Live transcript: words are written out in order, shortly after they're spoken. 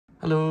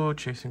Hello,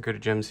 Chasing Creative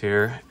Gems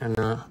here, and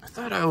I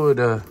thought I would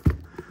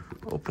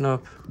open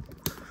up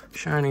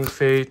Shining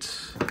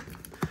Fates,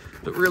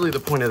 but really the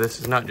point of this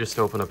is not just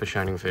to open up a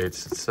Shining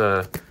Fates. It's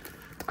I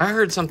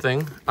heard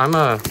something. I'm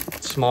a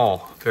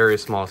very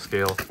small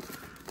scale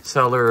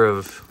seller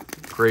of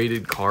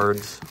graded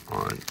cards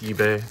on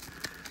eBay,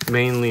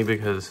 mainly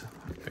because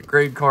I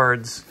grade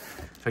cards.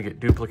 If I get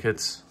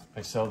duplicates,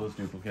 I sell those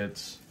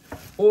duplicates,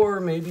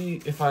 or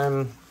maybe if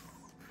I'm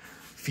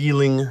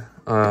feeling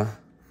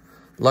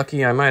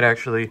lucky, I might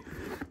actually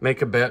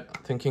make a bet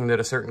thinking that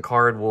a certain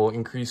card will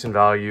increase in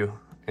value,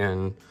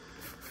 and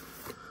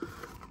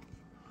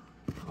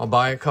I'll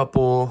buy a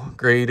couple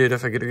graded.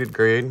 If I get a good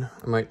grade,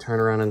 I might turn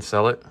around and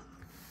sell it.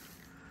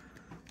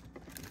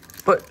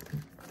 But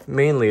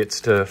mainly it's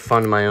to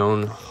fund my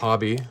own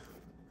hobby,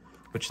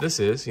 which this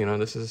is,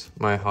 this is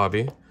my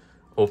hobby.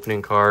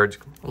 Opening cards,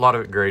 a lot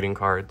of it grading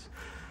cards.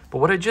 But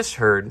what I just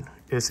heard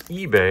is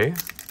eBay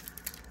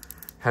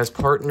has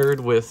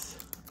partnered with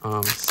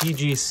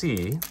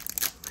CGC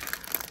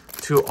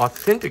to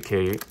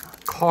authenticate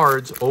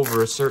cards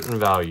over a certain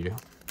value,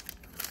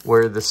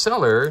 where the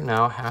seller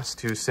now has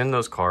to send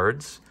those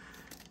cards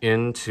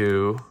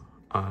into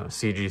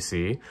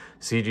CGC.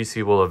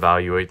 CGC will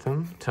evaluate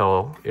them,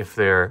 tell if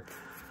they're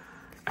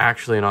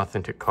actually an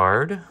authentic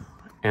card,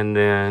 and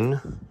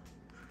then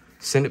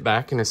send it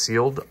back in a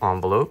sealed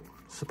envelope,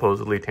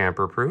 supposedly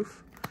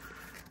tamper-proof,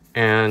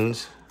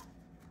 and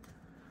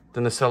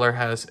then the seller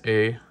has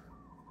a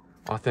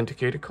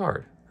authenticated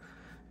card.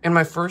 And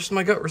my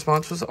gut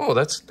response was, oh,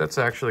 that's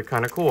actually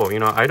kind of cool.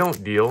 I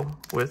don't deal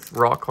with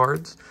raw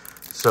cards,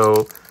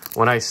 so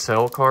when I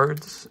sell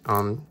cards,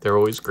 they're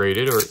always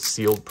graded or it's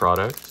sealed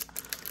product,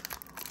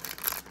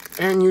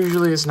 and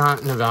usually it's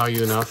not in a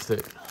value enough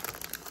that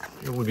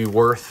it would be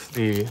worth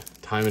the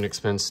time and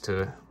expense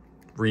to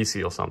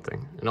reseal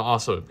something. And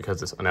also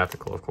because it's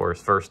unethical, of course,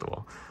 first of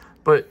all.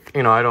 But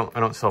I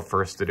don't sell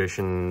first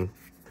edition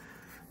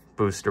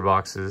booster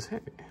boxes. Hey,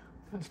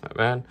 that's not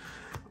bad.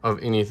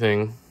 Of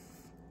anything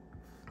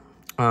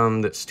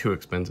that's too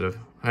expensive.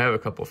 I have a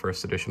couple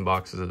first edition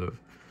boxes of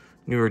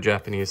newer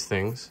Japanese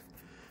things,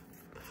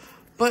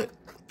 but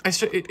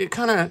it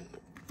kind of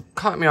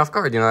caught me off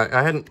guard.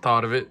 I hadn't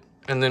thought of it,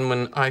 and then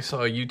when I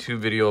saw a YouTube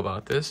video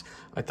about this,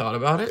 I thought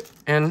about it,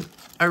 and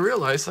I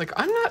realized, like,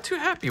 I'm not too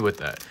happy with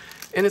that.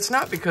 And it's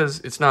not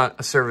because it's not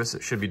a service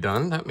that should be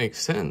done. That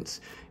makes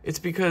sense. It's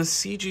because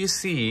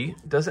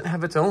CGC doesn't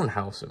have its own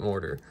house in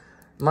order.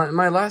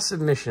 My last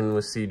submission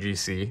with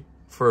CGC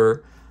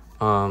for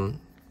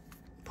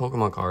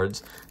Pokemon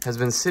cards has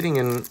been sitting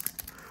in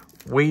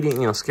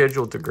waiting,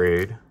 scheduled to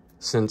grade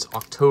since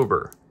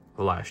October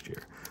of last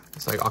year.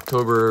 It's like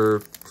October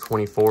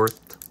 24th,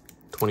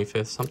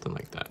 25th, something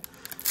like that.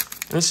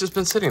 And it's just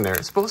been sitting there.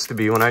 It's supposed to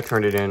be, when I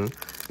turned it in,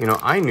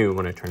 I knew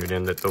when I turned it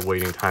in that the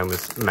waiting time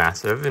was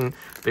massive, and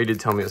they did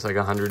tell me it's like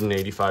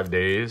 185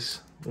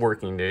 days,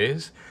 working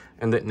days,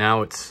 and that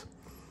now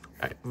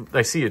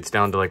I see it's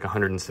down to like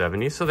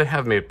 170, so they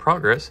have made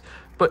progress.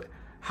 But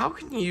how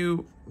can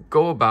you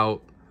go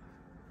about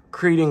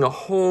creating a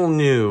whole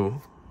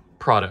new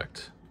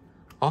product,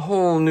 a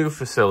whole new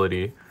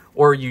facility,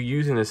 or are you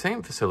using the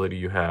same facility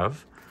you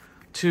have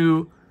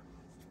to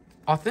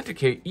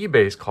authenticate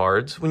eBay's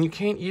cards when you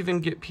can't even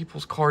get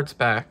people's cards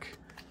back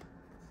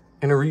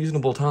in a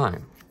reasonable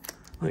time?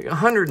 Like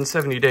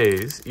 170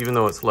 days, even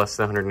though it's less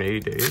than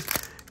 180 days,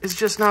 is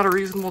just not a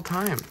reasonable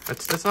time.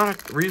 That's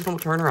not a reasonable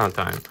turnaround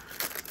time.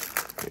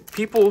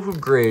 People who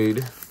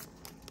grade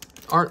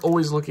aren't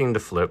always looking to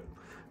flip.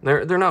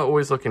 They're not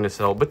always looking to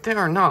sell, but they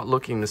are not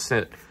looking to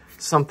set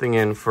something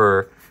in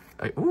for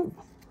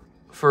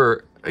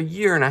a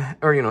year and a half,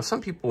 or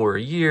some people were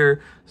a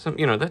year.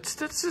 That's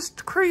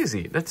just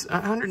crazy. That's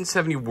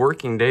 170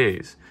 working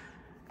days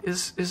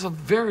is a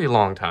very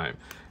long time,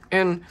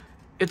 and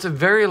it's a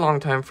very long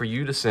time for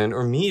you to send,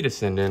 or me to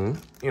send in,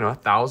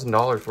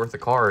 $1,000 worth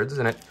of cards,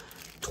 and at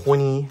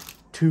 $22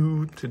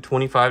 to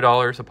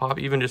 $25 a pop,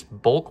 even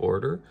just bulk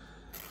order,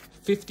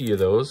 50 of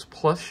those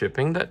plus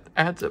shipping, that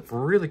adds up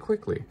really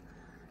quickly.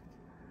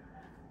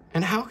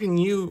 And how can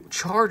you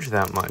charge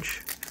that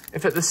much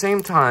if at the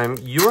same time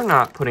you're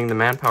not putting the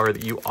manpower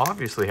that you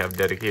obviously have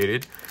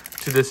dedicated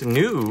to this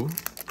new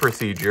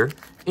procedure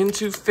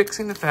into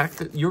fixing the fact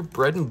that your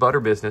bread and butter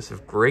business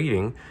of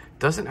grading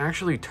doesn't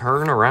actually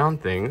turn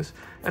around things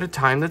at a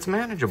time that's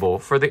manageable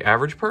for the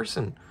average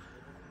person?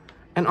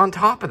 And on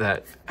top of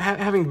that,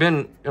 having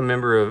been a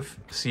member of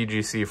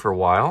CGC for a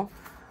while,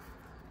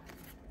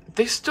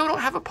 they still don't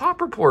have a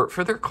pop report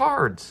for their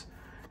cards.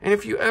 And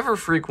if you ever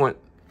frequent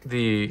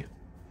the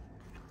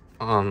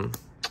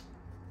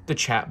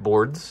chat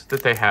boards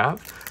that they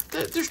have,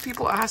 there's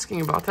people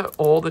asking about that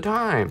all the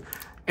time.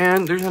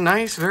 And there's a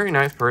very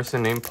nice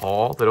person named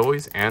Paul that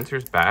always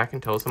answers back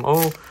and tells them,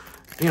 oh,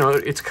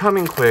 it's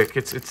coming quick,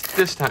 it's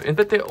this time.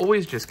 But they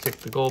always just kick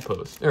the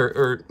goalpost,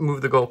 or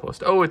move the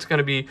goalpost. Oh, it's going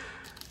to be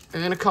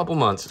in a couple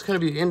months. It's going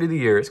to be end of the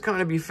year. It's going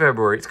to be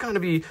February. It's going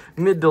to be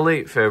mid to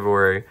late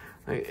February.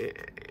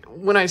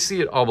 When I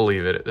see it, I'll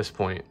believe it at this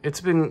point. It's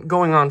been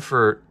going on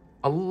for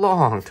a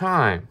long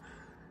time.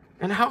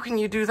 And how can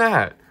you do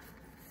that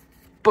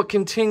but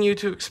continue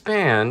to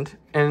expand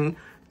and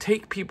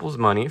take people's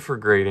money for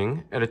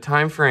grading at a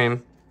time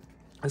frame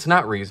that's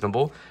not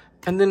reasonable,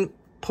 and then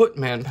put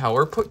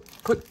manpower,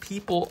 put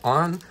people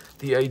on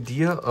the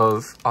idea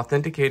of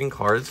authenticating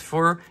cards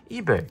for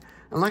eBay?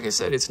 And like I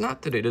said, it's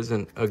not that it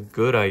isn't a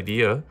good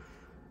idea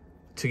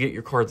to get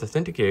your cards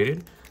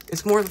authenticated.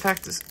 It's more the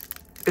fact that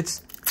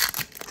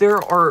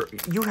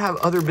you have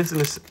other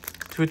business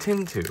to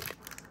attend to.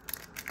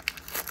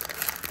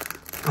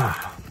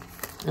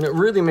 And it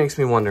really makes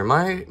me wonder.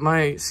 My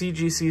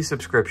CGC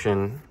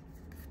subscription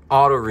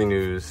auto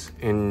renews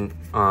in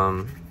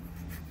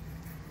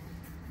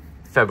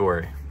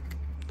February.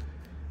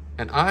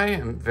 And I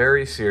am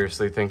very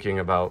seriously thinking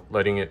about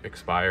letting it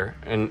expire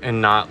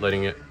and not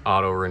letting it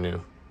auto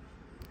renew.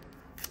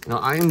 You know,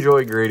 I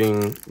enjoy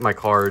grading my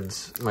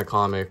cards, my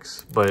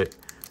comics, but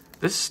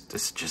this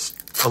is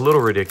just a little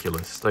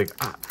ridiculous. Like,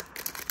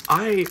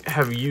 I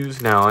have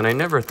used now, and I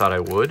never thought I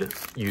would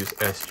use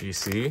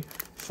SGC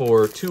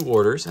for 2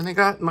 orders, and they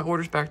got my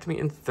orders back to me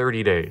in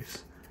 30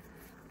 days.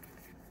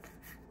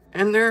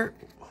 And they're...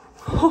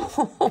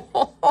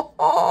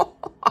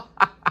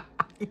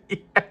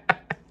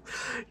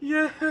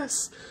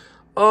 Yes.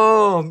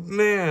 Oh,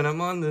 man, I'm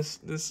on this,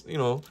 you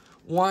know,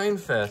 wine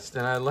fest,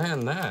 and I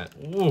land that.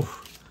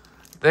 Oof.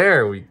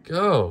 There we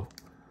go.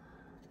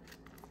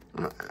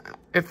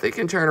 If they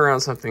can turn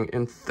around something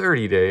in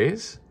 30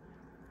 days,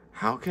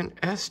 how can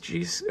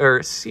SGC or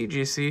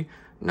CGC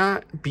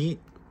not beat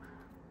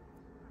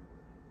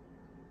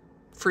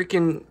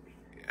freaking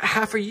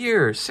half a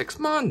year, 6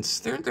 months?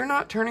 They're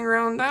not turning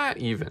around that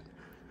even.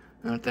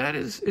 That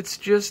is,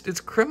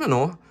 it's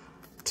criminal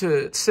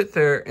to sit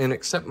there and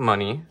accept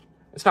money.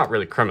 It's not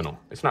really criminal.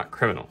 It's not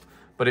criminal,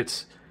 but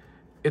it's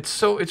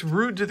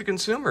rude to the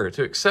consumer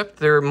to accept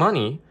their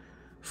money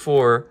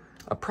for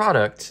a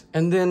product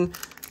and then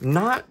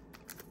not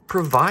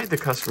provide the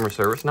customer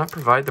service, not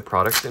provide the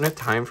product in a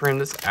time frame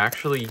that's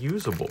actually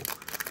usable.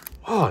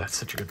 Oh, that's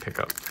such a good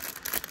pickup.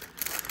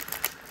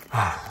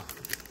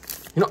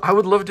 You know, I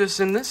would love to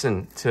send this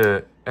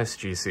into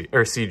SGC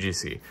or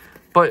CGC,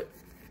 but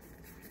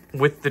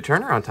with the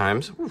turnaround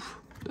times, oof,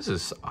 this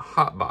is a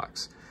hot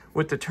box.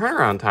 With the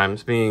turnaround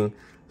times being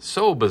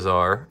so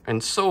bizarre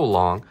and so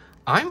long,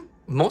 I'm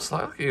most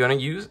likely going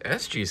to use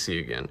SGC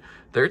again.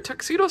 Their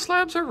tuxedo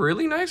slabs are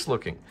really nice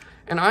looking.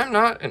 And I'm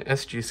not an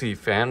SGC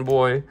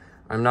fanboy.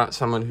 I'm not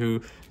someone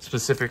who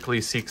specifically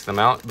seeks them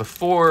out.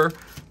 Before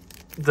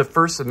the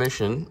first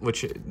submission,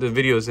 which the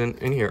video's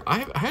in here,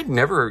 I had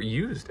never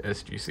used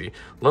SGC,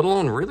 let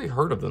alone really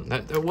heard of them.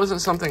 That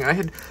wasn't something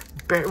I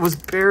was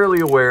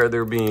barely aware of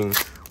there being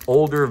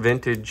older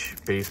vintage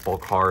baseball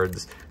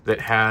cards that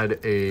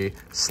had a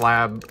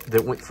slab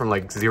that went from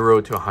like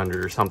 0 to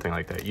 100 or something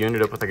like that. You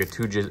ended up with like a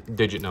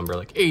 2-digit number,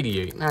 like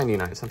 88,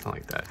 99, something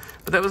like that.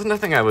 But that was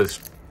nothing I was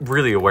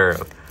really aware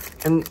of.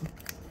 And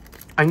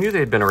I knew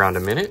they'd been around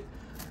a minute,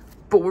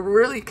 but what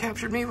really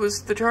captured me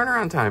was the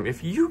turnaround time.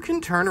 If you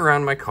can turn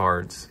around my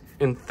cards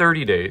in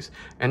 30 days,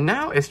 and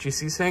now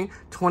SGC saying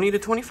 20 to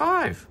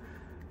 25,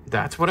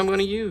 that's what I'm going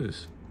to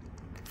use.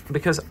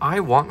 Because I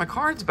want my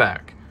cards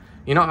back.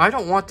 You know, I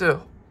don't want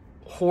to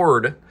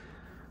hoard,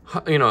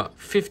 you know,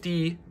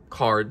 50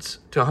 cards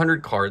to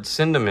 100 cards,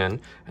 send them in,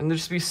 and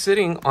just be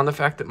sitting on the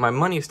fact that my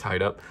money's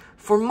tied up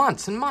for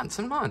months and months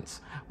and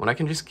months when I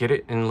can just get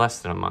it in less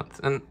than a month.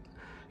 And,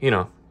 you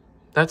know,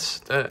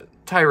 that's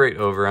tirade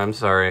over. I'm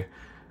sorry.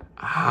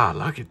 Ah,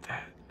 look at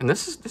that. And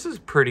this is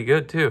pretty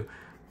good too.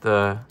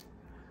 The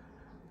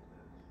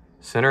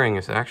centering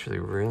is actually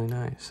really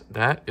nice.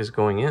 That is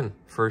going in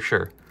for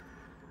sure.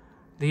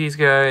 These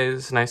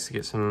guys, nice to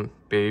get some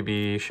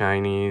baby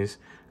shinies.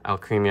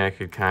 Alchemy I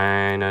could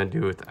kind of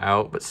do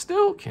without, but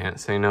still can't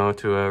say no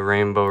to a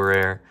rainbow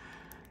rare.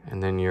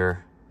 And then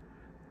your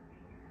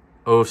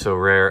oh so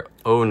rare,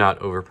 oh not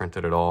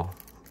overprinted at all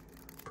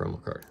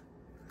promo card.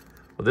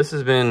 Well, this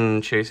has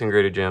been Chasing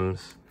Graded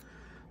Gems.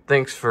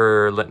 Thanks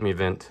for letting me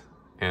vent,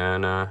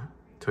 and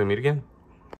till we meet again.